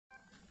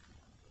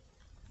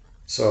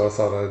So I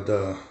thought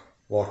I'd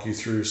walk you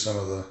through some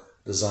of the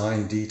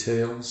design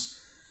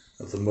details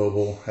of the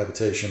mobile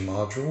habitation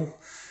module.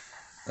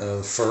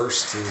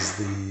 First is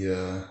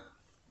the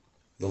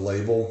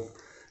label,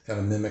 kind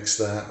of mimics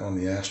that on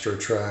the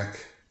AstroTrack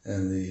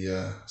and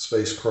the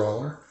space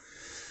crawler.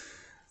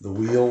 The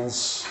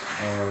wheels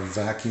are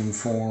vacuum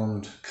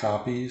formed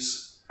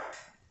copies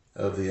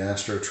of the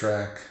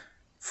AstroTrack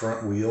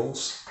front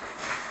wheels.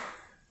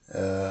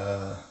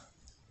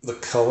 The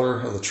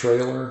color of the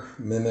trailer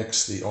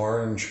mimics the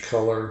orange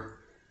color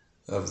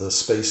of the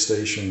space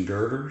station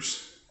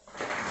girders.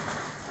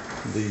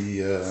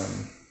 The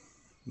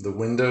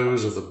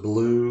windows are the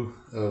blue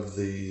of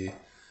the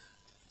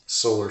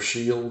solar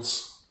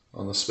shields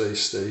on the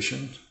space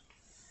station.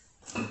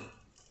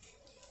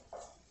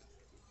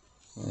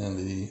 And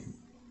the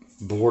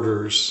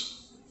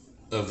borders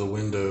of the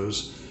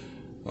windows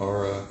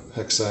are a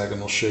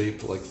hexagonal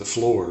shape like the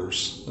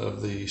floors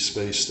of the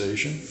space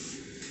station.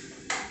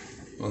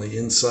 On the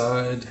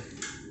inside,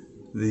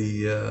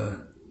 the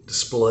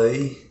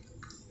display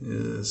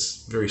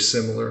is very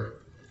similar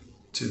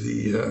to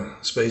the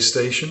space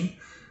station,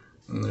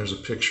 and there's a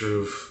picture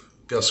of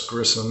Gus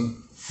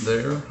Grissom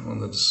there on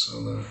the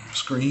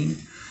screen.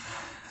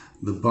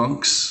 The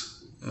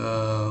bunks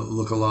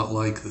look a lot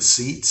like the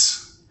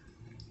seats,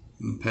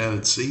 the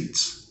padded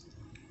seats.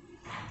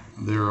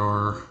 There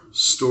are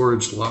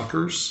storage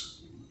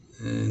lockers,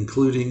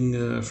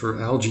 including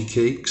for algae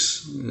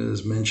cakes,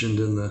 as mentioned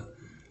in the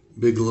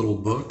Big Little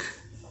Book.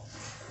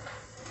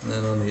 And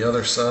then on the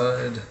other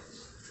side,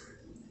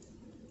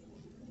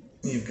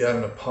 you've got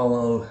an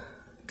Apollo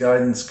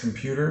guidance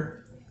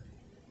computer,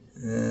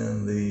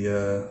 and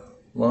the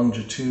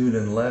longitude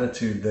and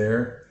latitude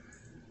there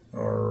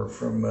are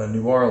from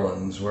New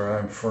Orleans, where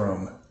I'm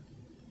from,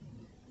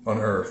 on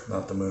Earth,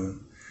 not the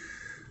moon.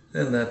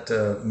 And that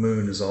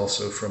moon is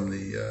also from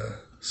the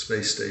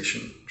space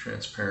station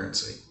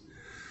transparency.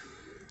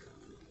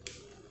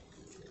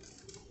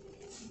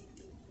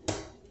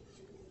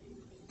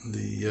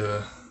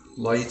 The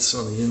lights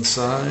on the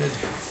inside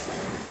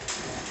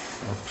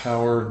are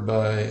powered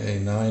by a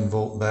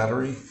 9-volt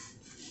battery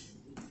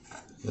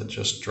that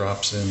just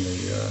drops in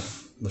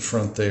the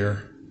front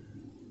there,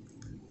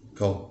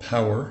 called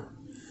power.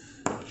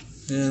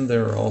 And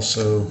there are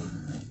also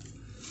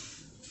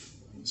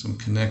some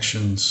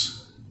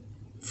connections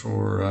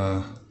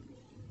for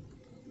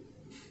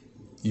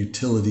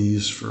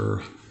utilities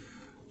for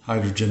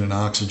hydrogen and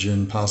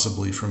oxygen,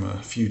 possibly from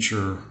a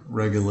future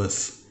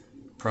regolith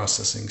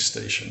processing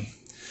station.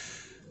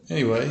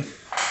 Anyway,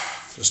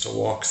 just a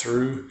walk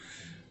through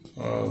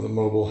the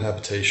mobile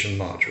habitation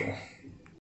module.